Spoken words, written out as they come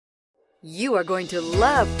You are going to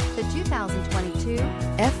love the 2022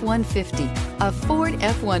 F-150. A Ford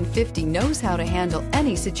F-150 knows how to handle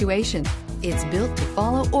any situation. It's built to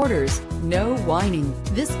follow orders, no whining.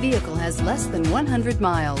 This vehicle has less than 100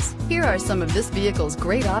 miles. Here are some of this vehicle's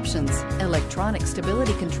great options: electronic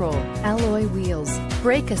stability control, alloy wheels,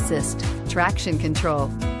 brake assist, traction control,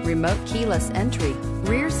 remote keyless entry,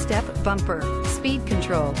 rear step bumper, speed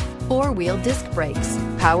control, four-wheel disc brakes,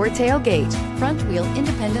 power tailgate, front-wheel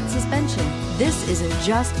independent suspension. This isn't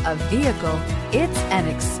just a vehicle, it's an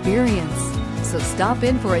experience. So stop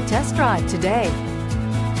in for a test drive today.